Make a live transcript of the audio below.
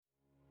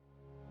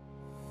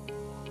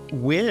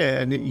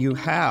when you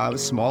have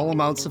small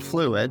amounts of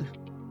fluid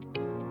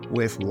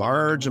with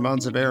large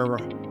amounts of air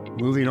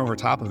moving over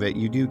top of it,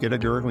 you do get a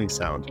gurgling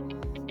sound.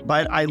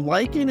 But I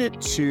liken it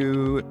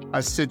to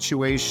a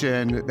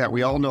situation that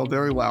we all know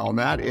very well, and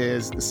that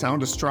is the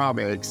sound a straw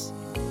makes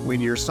when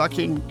you're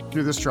sucking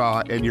through the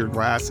straw and your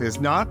glass is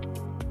not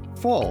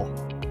full,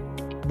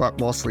 but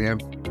mostly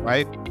empty,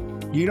 right?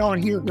 You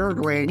don't hear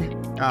gurgling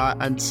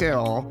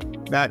until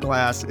that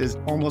glass is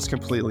almost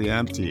completely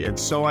empty. And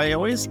so I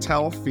always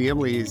tell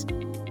families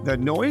the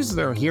noise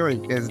they're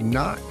hearing is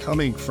not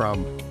coming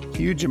from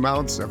huge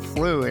amounts of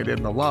fluid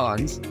in the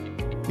lungs.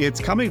 It's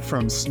coming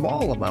from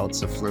small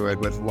amounts of fluid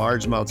with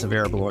large amounts of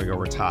air blowing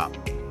over top.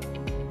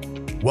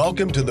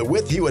 Welcome to the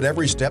With You at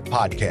Every Step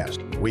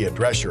podcast. We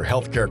address your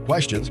healthcare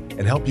questions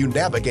and help you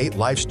navigate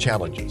life's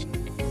challenges.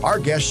 Our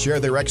guests share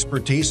their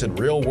expertise and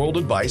real-world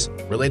advice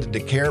related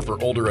to care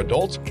for older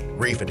adults,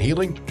 grief and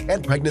healing,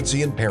 and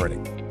pregnancy and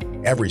parenting.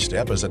 Every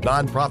Step is a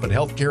nonprofit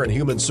healthcare and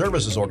human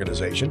services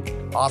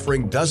organization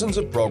offering dozens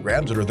of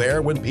programs that are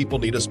there when people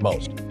need us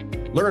most.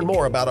 Learn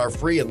more about our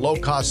free and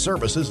low-cost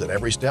services at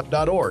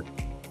everystep.org.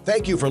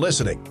 Thank you for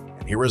listening.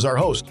 And here is our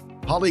host,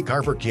 Holly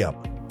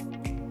Carver-Kemp.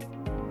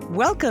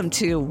 Welcome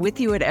to With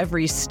You at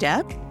Every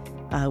Step.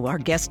 Our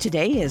guest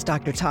today is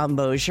Dr. Tom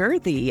Mosier,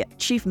 the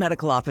Chief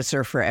Medical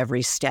Officer for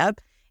Every Step.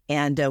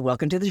 And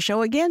welcome to the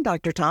show again,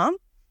 Dr. Tom.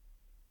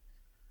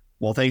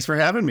 Well, thanks for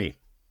having me.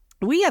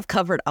 We have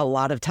covered a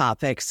lot of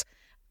topics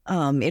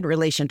in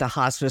relation to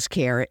hospice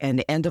care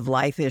and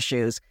end-of-life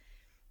issues.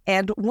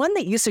 And one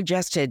that you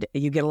suggested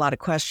you get a lot of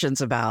questions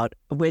about,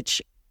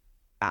 which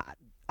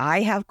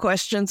I have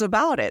questions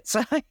about it.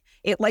 So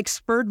it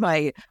spurred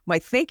my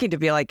thinking to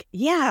be like,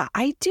 yeah,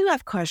 I do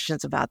have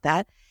questions about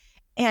that.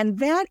 And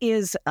that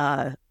is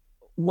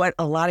what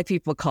a lot of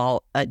people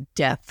call a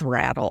death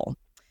rattle.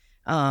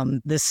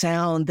 The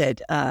sound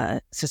that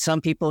so some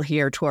people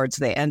hear towards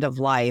the end of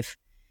life.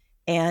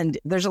 And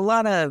there's a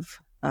lot of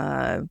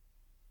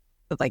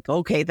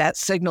okay, that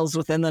signals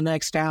within the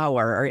next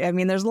hour. Or,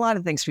 there's a lot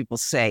of things people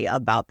say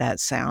about that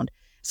sound.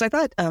 So I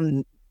thought,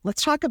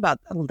 let's talk about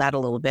that a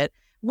little bit.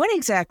 What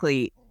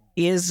exactly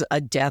is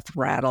a death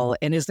rattle?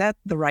 And is that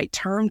the right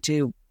term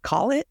to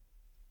call it?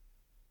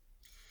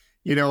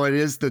 You know, it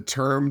is the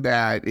term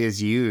that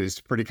is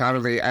used pretty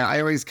commonly. I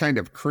always kind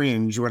of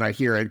cringe when I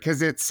hear it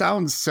because it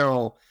sounds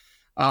so,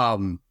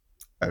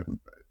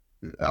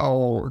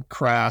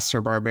 crass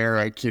or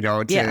barbaric, to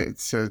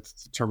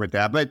term it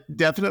that. But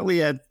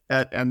definitely at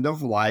end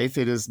of life,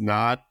 it is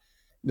not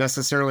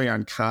necessarily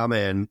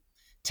uncommon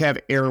to have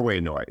airway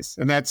noise.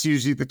 And that's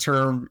usually the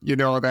term,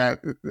 that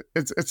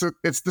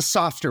it's the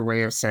softer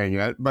way of saying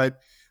it.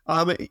 But,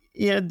 and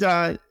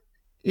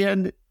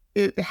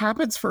it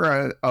happens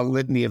for a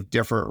litany of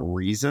different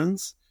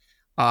reasons.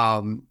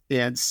 And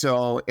that's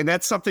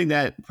something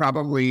that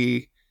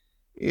probably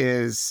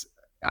is,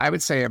 I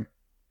would say, a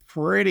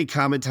pretty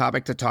common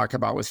topic to talk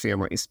about with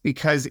families,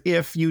 because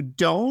if you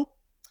don't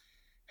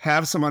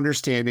have some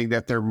understanding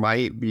that there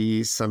might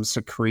be some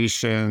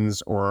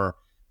secretions or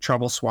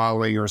trouble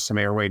swallowing or some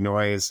airway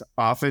noise,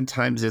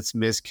 oftentimes it's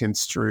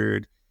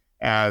misconstrued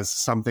as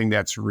something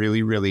that's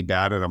really, really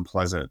bad and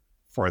unpleasant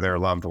for their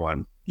loved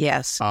one.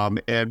 Yes.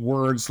 And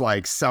words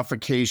like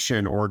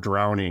suffocation or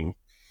drowning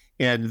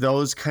and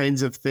those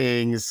kinds of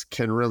things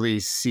can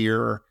really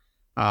sear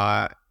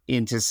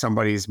into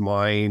somebody's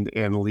mind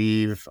and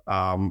leave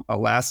a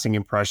lasting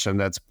impression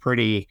that's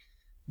pretty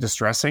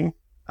distressing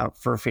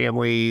for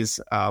families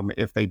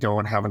if they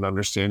don't have an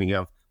understanding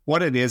of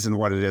what it is and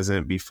what it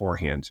isn't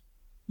beforehand.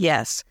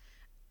 Yes.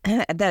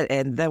 And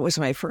that was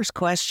my first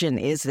question,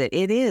 is that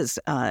it is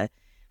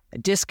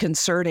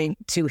disconcerting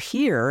to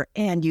hear.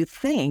 And you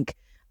think,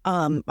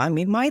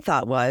 my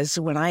thought was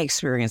when I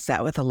experienced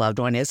that with a loved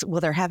one is,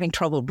 well, they're having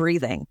trouble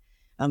breathing.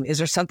 Is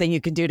there something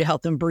you can do to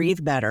help them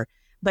breathe better?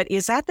 But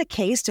is that the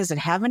case? Does it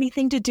have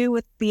anything to do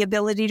with the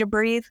ability to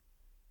breathe?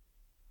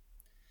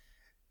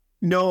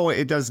 No,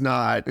 it does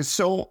not.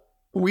 So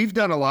we've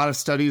done a lot of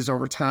studies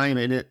over time,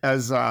 and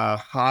as a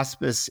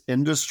hospice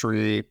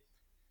industry,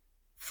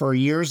 for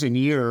years and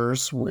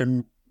years,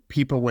 when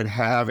people would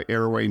have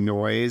airway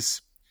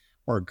noise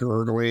or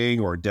gurgling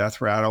or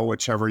death rattle,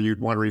 whichever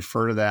you'd want to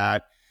refer to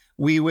that,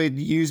 we would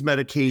use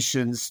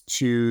medications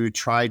to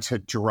try to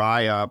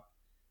dry up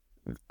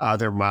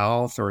their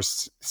mouth or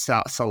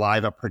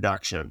saliva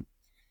production.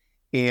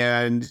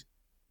 And,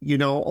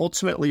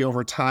 ultimately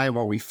over time,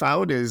 what we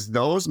found is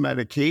those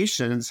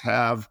medications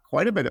have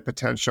quite a bit of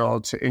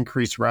potential to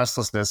increase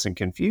restlessness and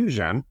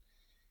confusion.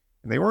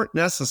 And they weren't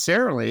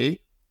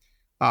necessarily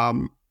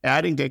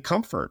adding to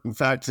comfort. In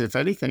fact, if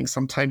anything,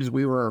 sometimes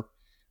we were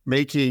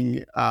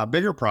making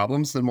bigger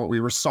problems than what we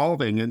were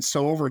solving. And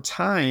so over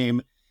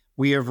time,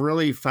 we have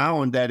really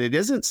found that it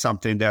isn't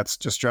something that's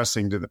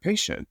distressing to the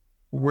patient.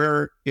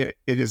 Where it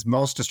is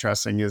most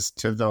distressing is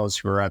to those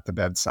who are at the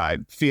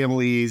bedside,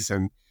 families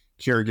and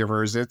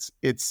caregivers.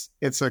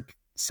 It's a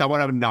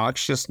somewhat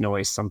obnoxious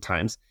noise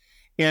sometimes.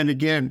 And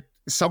again,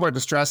 somewhat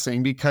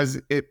distressing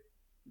because it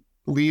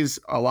leaves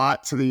a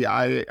lot to the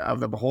eye of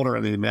the beholder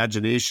and the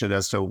imagination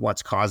as to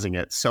what's causing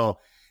it. So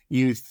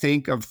you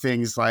think of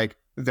things like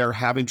they're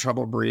having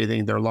trouble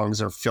breathing, their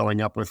lungs are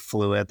filling up with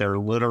fluid, they're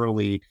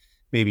literally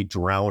maybe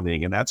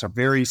drowning. And that's a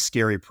very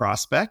scary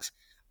prospect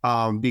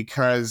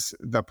because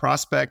the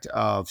prospect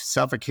of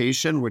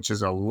suffocation, which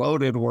is a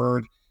loaded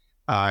word,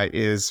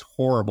 is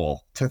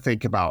horrible to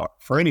think about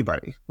for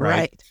anybody.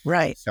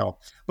 Right. So,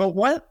 but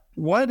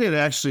what it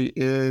actually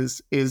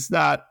is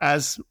that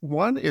as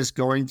one is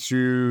going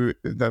through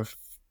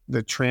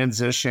the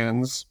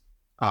transitions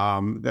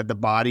that the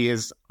body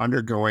is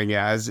undergoing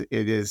as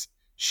it is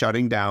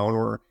shutting down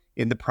or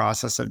in the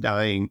process of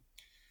dying,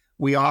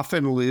 we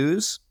often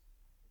lose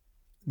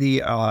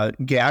the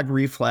gag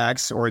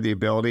reflex or the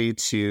ability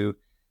to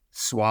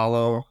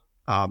swallow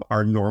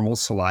our normal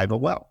saliva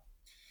well.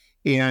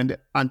 And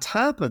on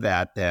top of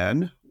that,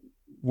 then,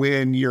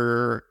 when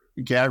your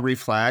gag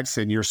reflex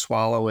and your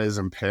swallow is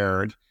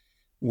impaired,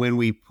 when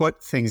we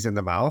put things in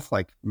the mouth,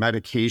 like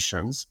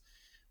medications,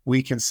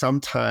 we can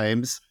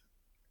sometimes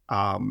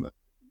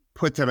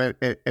put them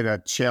in a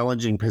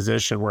challenging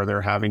position where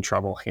they're having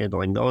trouble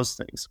handling those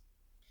things.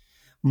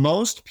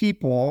 Most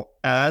people,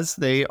 as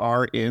they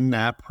are in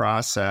that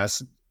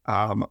process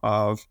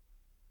of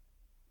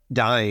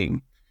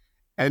dying,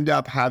 end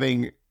up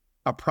having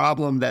a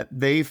problem that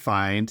they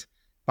find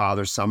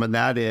bothersome, and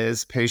that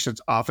is patients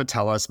often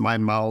tell us, my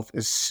mouth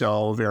is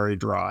so very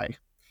dry.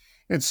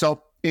 And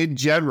so in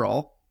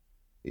general,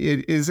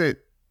 it isn't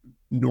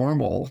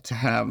normal to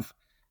have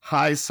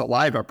high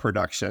saliva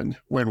production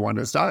when one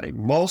is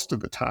dying. Most of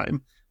the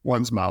time,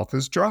 one's mouth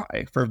is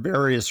dry for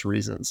various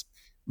reasons.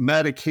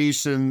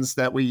 Medications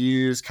that we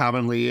use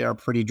commonly are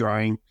pretty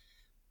drying.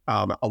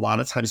 A lot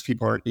of times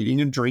people are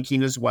eating and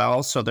drinking as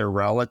well, so they're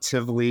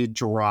relatively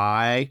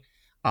dry,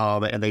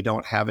 and they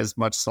don't have as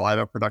much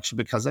saliva production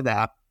because of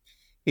that.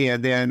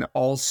 And then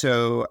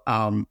also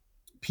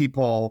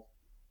people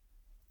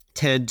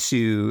tend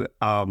to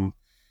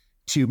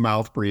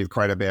mouth breathe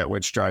quite a bit,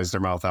 which dries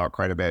their mouth out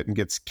quite a bit and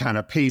gets kind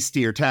of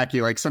pasty or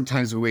tacky, like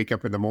sometimes we wake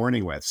up in the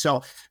morning with.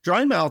 So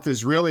dry mouth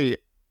is really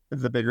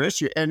the bigger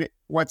issue. And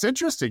what's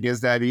interesting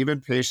is that even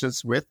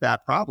patients with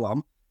that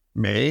problem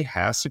may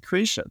have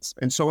secretions.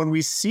 And so when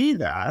we see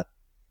that,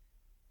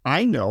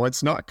 I know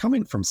it's not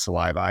coming from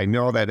saliva. I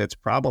know that it's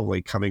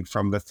probably coming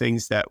from the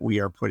things that we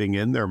are putting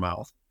in their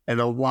mouth. And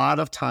a lot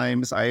of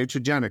times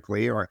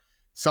iatrogenically, or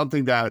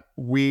something that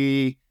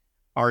we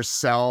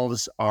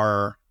ourselves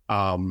are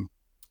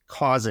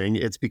causing,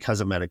 it's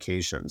because of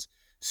medications.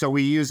 So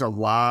we use a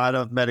lot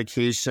of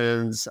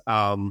medications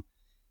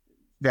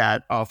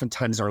that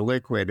oftentimes are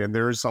liquid. And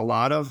there's a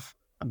lot of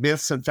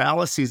myths and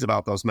fallacies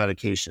about those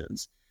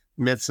medications.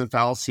 Myths and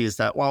fallacies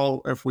that,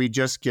 well, if we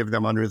just give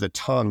them under the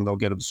tongue, they'll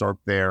get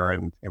absorbed there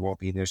and it won't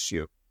be an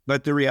issue.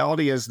 But the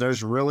reality is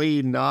there's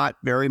really not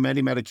very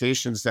many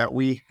medications that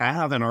we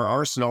have in our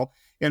arsenal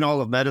in all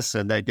of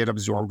medicine that get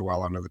absorbed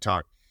well under the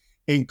tongue,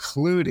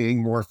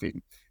 including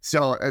morphine.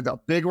 So the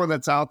big one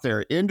that's out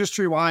there,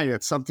 industry-wide,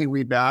 it's something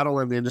we battle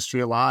in the industry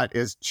a lot,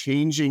 is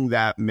changing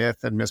that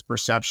myth and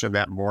misperception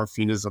that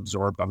morphine is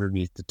absorbed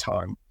underneath the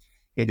tongue.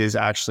 It is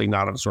actually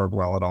not absorbed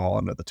well at all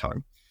under the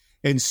tongue.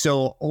 And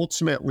so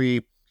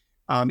ultimately,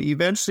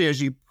 eventually,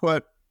 as you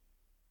put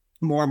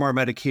more and more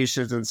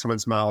medications in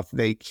someone's mouth,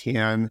 they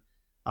can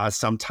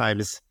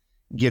sometimes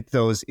get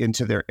those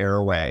into their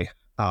airway.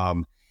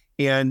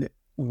 And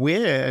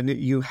when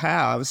you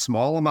have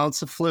small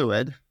amounts of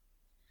fluid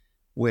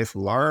with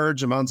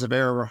large amounts of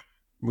air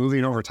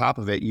moving over top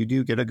of it, you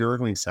do get a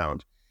gurgling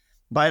sound.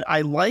 But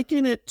I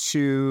liken it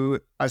to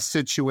a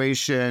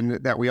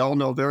situation that we all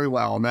know very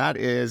well, and that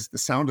is the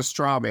sound a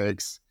straw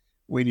makes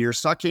when you're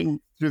sucking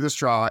through the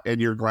straw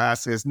and your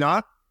glass is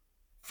not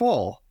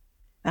full,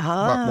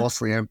 but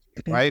mostly empty,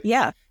 right?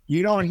 Yeah.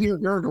 You don't hear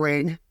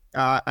gurgling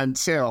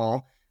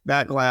until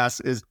that glass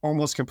is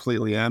almost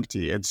completely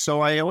empty. And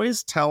so I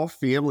always tell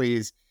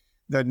families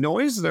the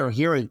noise they're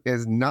hearing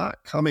is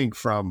not coming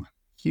from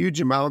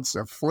huge amounts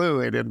of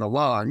fluid in the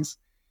lungs.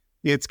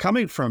 It's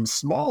coming from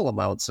small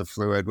amounts of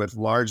fluid with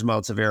large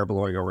amounts of air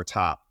blowing over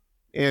top.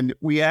 And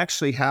we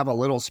actually have a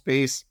little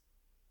space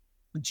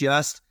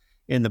just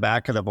in the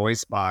back of the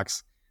voice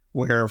box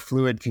where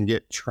fluid can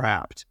get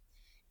trapped.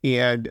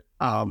 And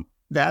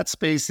that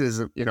space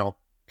is,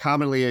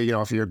 commonly,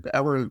 if you're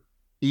ever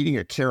eating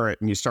a carrot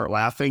and you start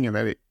laughing and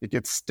then it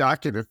gets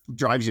stuck and it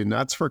drives you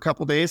nuts for a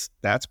couple of days,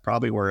 that's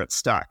probably where it's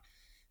stuck.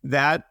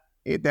 That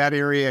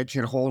area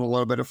can hold a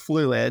little bit of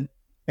fluid,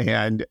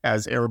 and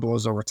as air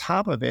blows over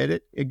top of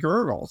it, it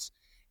gurgles,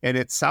 and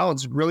it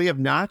sounds really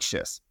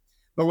obnoxious.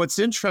 But what's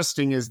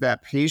interesting is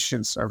that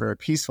patients are very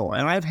peaceful.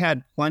 And I've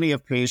had plenty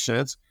of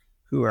patients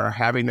who are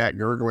having that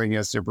gurgling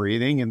as they're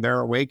breathing, and they're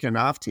awake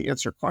enough to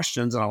answer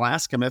questions, and I'll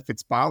ask them if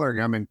it's bothering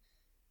them. And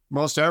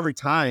most every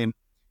time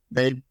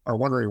they are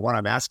wondering what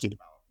I'm asking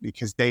about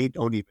because they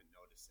don't even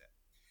notice it.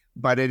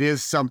 But it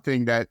is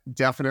something that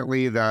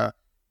definitely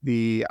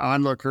the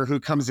onlooker who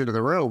comes into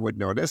the room would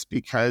notice,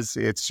 because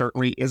it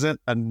certainly isn't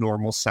a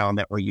normal sound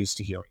that we're used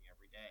to hearing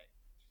every day.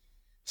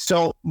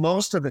 So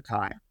most of the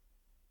time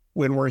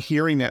when we're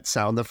hearing that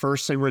sound, the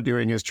first thing we're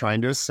doing is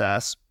trying to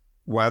assess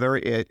whether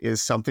it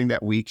is something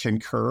that we can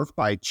curve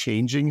by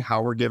changing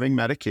how we're giving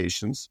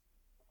medications,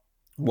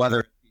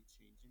 whether it be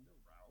changing the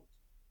route,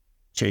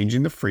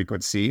 changing the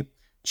frequency,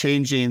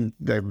 changing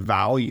the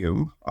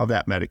volume of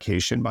that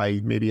medication by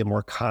maybe a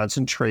more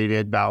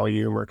concentrated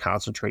volume or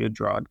concentrated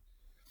drug.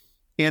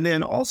 And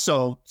then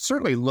also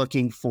certainly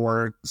looking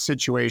for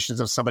situations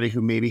of somebody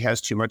who maybe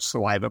has too much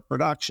saliva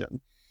production.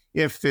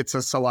 If it's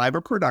a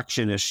saliva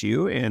production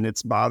issue and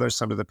it's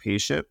bothersome to the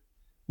patient,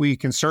 we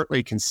can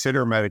certainly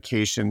consider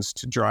medications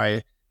to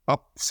dry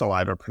up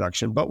saliva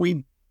production, but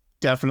we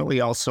definitely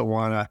also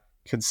want to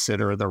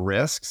consider the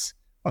risks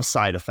of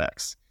side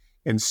effects.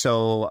 And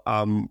so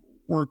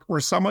we're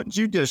somewhat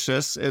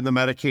judicious in the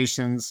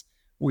medications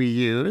we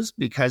use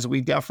because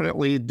we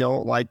definitely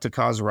don't like to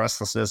cause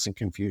restlessness and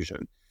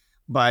confusion.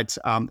 But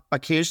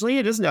occasionally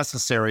it is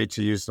necessary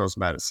to use those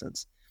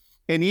medicines.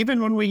 And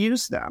even when we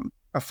use them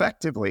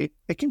effectively,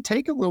 it can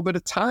take a little bit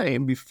of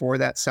time before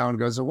that sound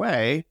goes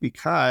away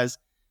because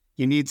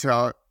you need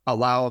to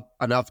allow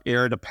enough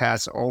air to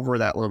pass over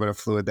that little bit of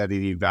fluid that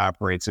it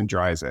evaporates and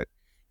dries it.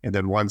 And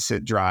then once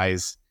it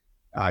dries,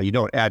 you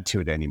don't add to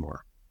it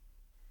anymore.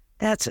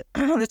 That's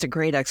a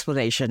great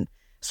explanation,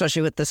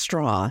 especially with the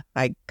straw.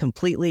 I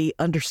completely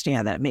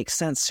understand that. It makes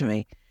sense to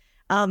me.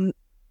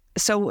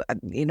 So,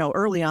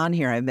 early on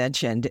here, I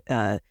mentioned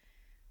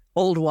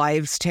old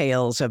wives'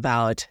 tales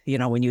about,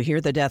 when you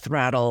hear the death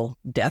rattle,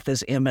 death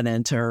is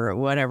imminent or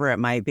whatever it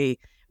might be.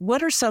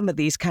 What are some of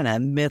these kind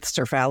of myths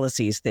or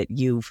fallacies that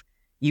you've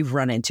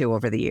run into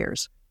over the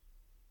years?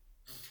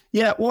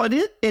 Yeah, well,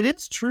 it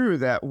is true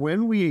that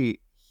when we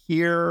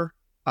hear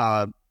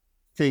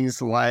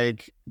things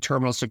like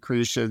terminal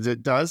secretions,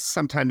 it does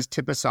sometimes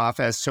tip us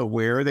off as to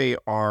where they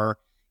are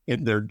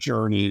in their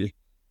journey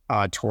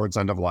towards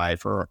end of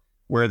life or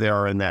where they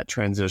are in that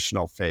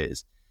transitional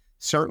phase.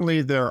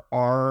 Certainly, there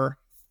are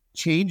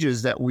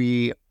changes that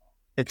we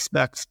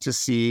expect to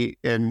see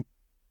in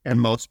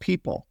most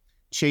people.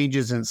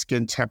 Changes in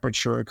skin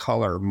temperature and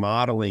color.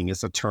 Modeling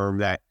is a term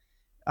that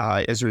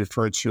is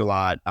referred to a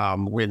lot.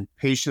 When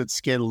patient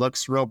skin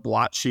looks real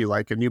blotchy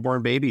like a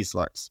newborn baby's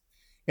looks.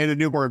 In a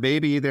newborn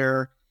baby,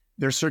 their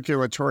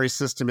circulatory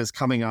system is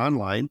coming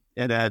online,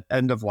 and at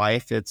end of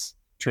life, it's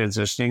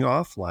transitioning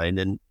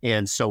offline.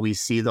 And so we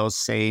see those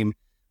same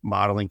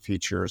modeling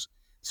features.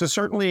 So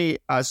certainly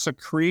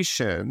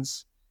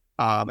secretions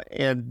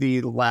and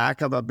the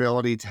lack of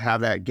ability to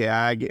have that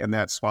gag and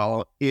that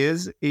swallow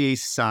is a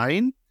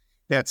sign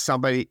that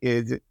somebody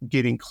is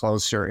getting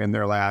closer in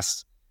their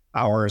last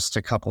hours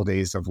to couple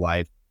days of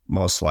life,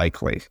 most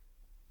likely.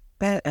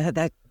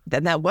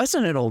 That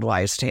wasn't an old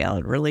wives' tale.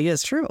 It really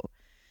is true.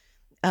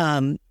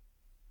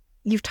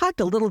 You've talked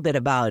a little bit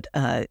about,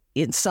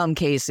 in some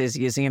cases,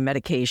 using a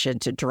medication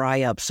to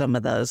dry up some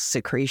of those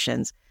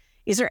secretions.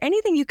 Is there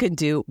anything you can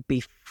do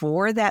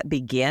before that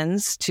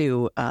begins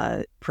to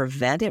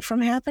prevent it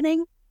from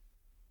happening?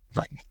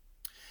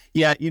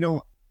 Yeah,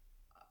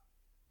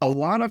 a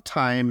lot of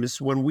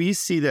times when we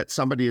see that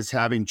somebody is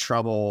having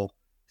trouble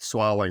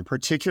swallowing,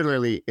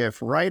 particularly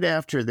if right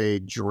after they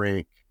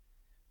drink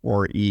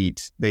or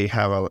eat, they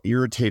have an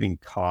irritating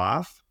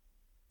cough,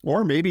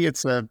 or maybe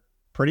it's a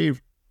pretty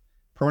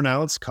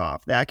pronounced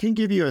cough, that can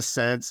give you a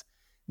sense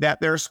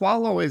that their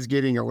swallow is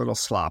getting a little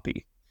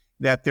sloppy,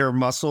 that their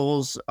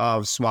muscles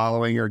of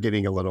swallowing are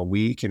getting a little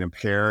weak and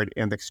impaired,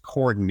 and the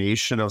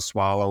coordination of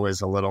swallow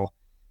is a little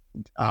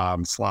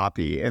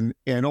sloppy. And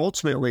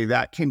ultimately,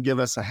 that can give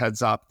us a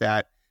heads up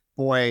that,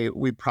 boy,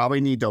 we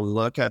probably need to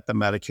look at the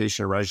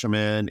medication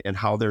regimen and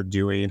how they're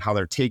doing, how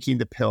they're taking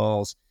the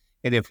pills,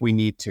 and if we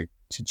need to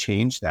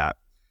change that.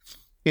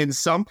 In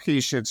some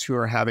patients who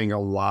are having a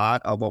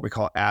lot of what we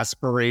call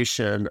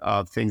aspiration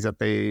of things that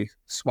they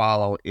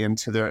swallow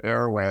into their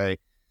airway,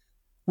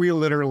 we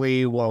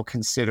literally will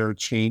consider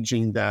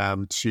changing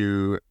them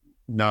to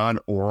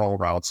non-oral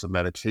routes of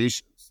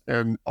medications.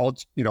 And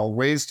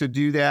ways to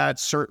do that,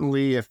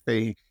 certainly if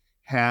they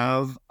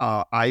have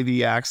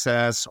IV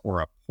access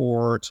or a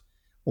port,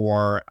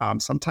 or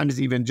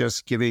sometimes even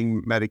just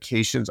giving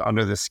medications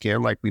under the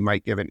skin, like we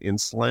might give an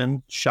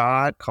insulin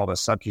shot called a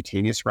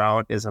subcutaneous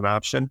route, is an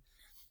option.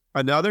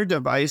 Another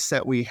device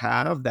that we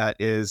have that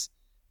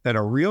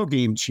a real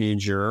game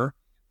changer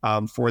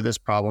for this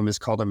problem is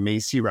called a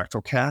Macy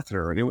rectal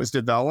catheter. And it was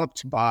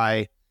developed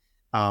by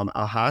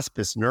a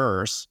hospice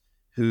nurse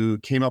who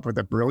came up with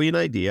a brilliant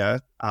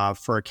idea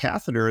for a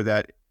catheter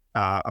that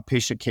a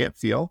patient can't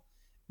feel,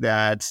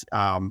 that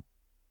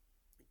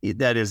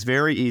is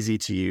very easy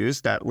to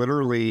use, that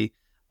literally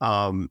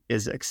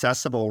is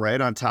accessible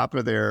right on top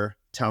of their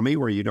tummy,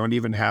 where you don't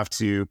even have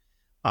to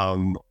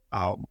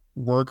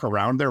work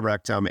around their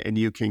rectum, and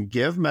you can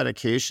give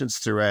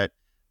medications through it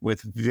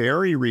with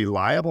very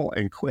reliable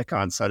and quick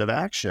onset of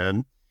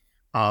action.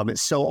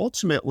 So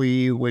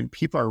ultimately, when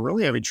people are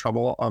really having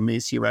trouble, a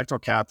Macy rectal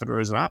catheter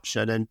is an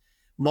option. And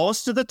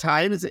most of the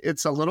time,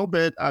 it's a little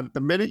bit,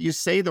 the minute you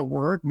say the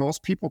word,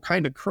 most people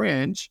kind of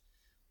cringe.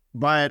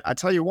 But I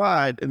tell you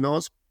what, in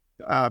those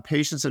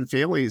patients and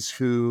families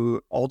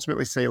who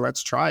ultimately say,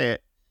 let's try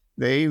it,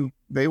 they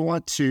they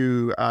want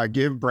to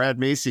give Brad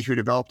Macy, who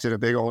developed it, a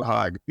big old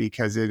hug,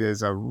 because it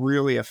is a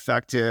really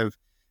effective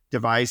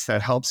device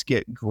that helps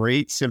get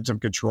great symptom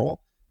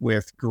control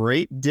with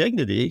great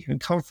dignity and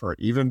comfort,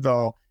 even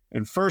though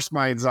in first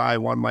mind's eye,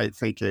 one might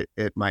think it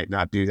might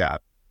not do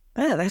that.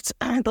 Yeah, that's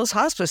those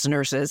hospice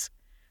nurses.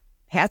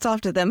 Hats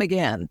off to them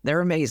again.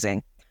 They're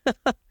amazing.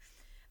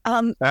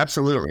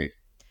 Absolutely.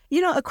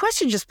 A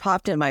question just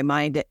popped in my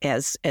mind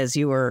as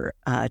you were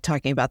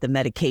talking about the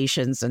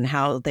medications and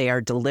how they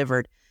are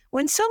delivered.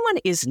 When someone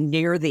is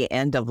near the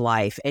end of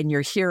life and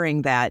you're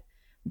hearing that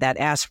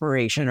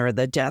aspiration or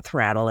the death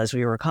rattle, as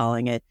we were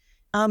calling it,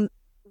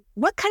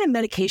 what kind of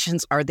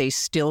medications are they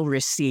still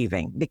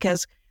receiving?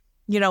 Because,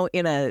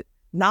 in a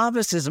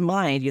novice's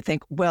mind, you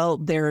think, well,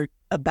 they're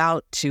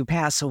about to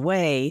pass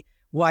away.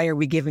 Why are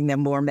we giving them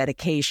more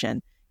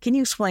medication? Can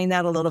you explain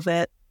that a little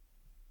bit?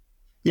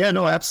 Yeah,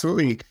 no,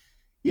 absolutely.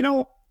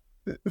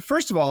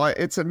 First of all,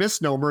 it's a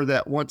misnomer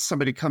that once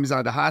somebody comes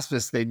onto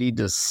hospice, they need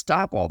to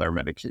stop all their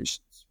medications,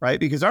 right?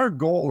 Because our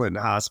goal in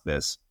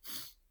hospice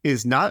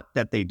is not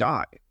that they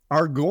die.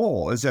 Our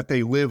goal is that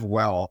they live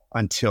well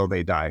until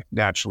they die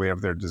naturally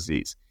of their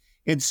disease.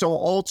 And so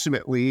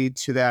ultimately,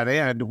 to that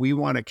end, we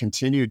want to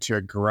continue to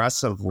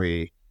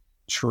aggressively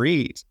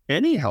treat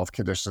any health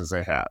conditions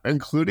they have,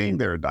 including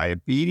their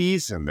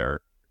diabetes and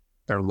their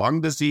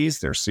lung disease,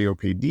 their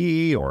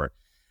COPD, or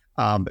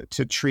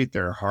to treat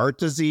their heart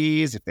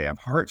disease, if they have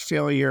heart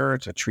failure,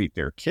 to treat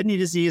their kidney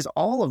disease,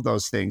 all of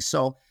those things.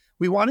 So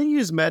we want to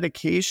use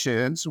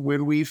medications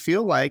when we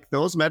feel like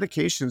those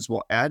medications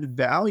will add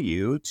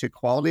value to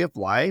quality of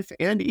life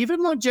and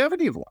even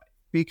longevity of life.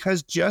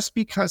 Because just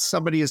because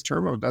somebody is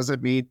terminal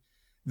doesn't mean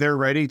they're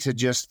ready to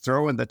just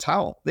throw in the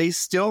towel. They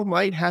still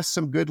might have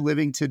some good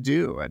living to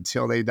do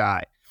until they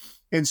die.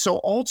 And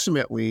so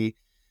ultimately,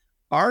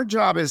 our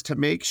job is to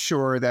make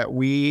sure that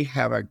we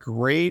have a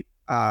great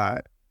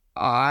eye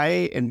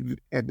and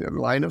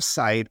line of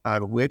sight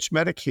on which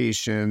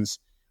medications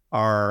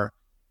are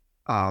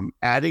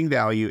adding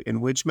value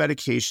and which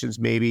medications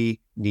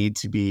maybe need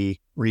to be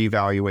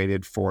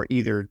reevaluated for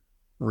either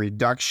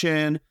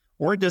reduction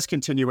or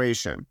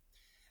discontinuation.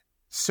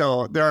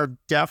 So there are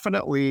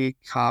definitely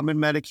common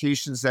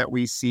medications that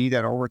we see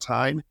that over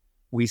time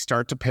we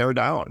start to pare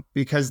down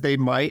because they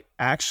might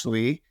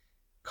actually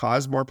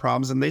cause more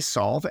problems than they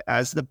solve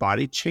as the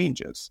body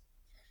changes.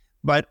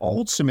 But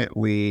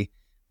ultimately,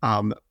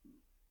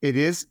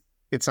 it's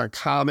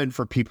uncommon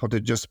for people to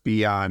just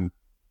be on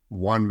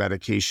one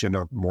medication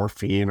of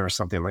morphine or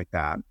something like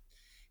that.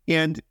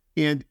 And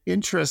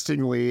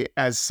interestingly,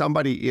 as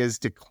somebody is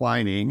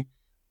declining,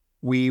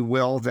 we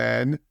will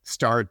then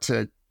start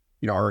to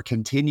or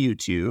continue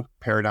to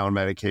pare down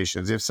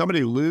medications. If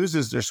somebody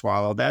loses their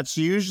swallow, that's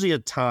usually a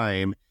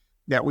time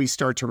that we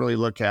start to really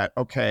look at,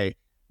 okay,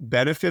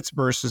 benefits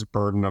versus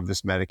burden of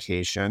this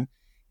medication.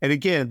 And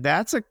again,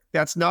 that's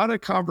not a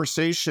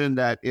conversation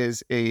that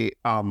is a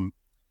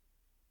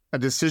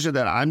decision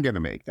that I'm going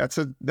to make. That's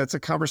a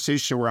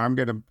conversation where I'm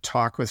going to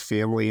talk with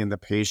family and the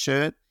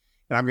patient,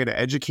 and I'm going to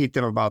educate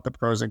them about the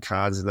pros and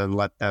cons, and then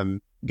let them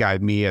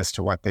guide me as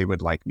to what they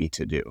would like me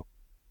to do.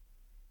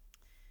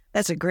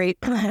 That's a great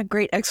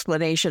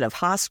explanation of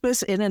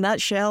hospice in a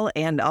nutshell,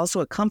 and also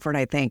a comfort,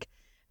 I think,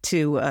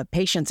 to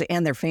patients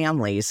and their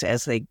families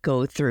as they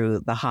go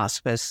through the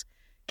hospice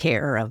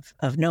care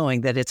of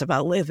knowing that it's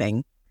about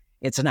living.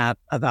 It's not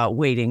about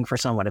waiting for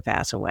someone to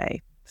pass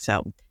away.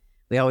 So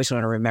we always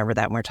want to remember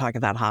that when we're talking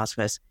about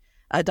hospice.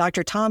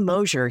 Dr. Tom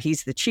Mosier,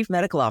 he's the Chief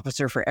Medical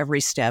Officer for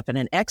Every Step and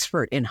an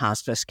expert in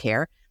hospice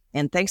care.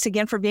 And thanks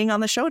again for being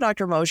on the show,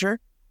 Dr. Mosier.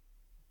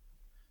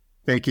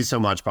 Thank you so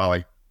much,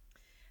 Polly.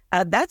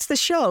 That's the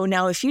show.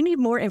 Now, if you need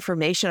more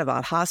information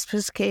about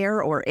hospice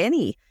care or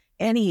any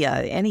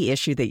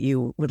issue that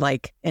you would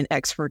like an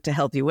expert to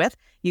help you with,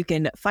 you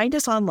can find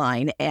us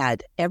online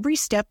at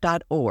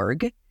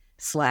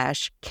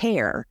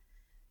everystep.org/care,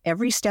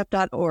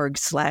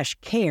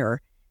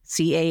 everystep.org/care,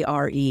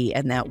 CARE,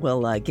 and that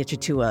will get you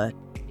to a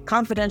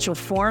confidential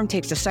form.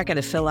 Takes a second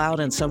to fill out,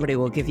 and somebody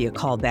will give you a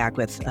call back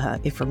with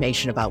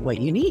information about what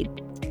you need.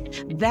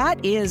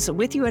 That is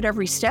With You at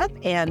Every Step,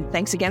 and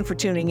thanks again for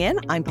tuning in.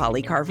 I'm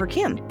Polly Carver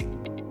Kim.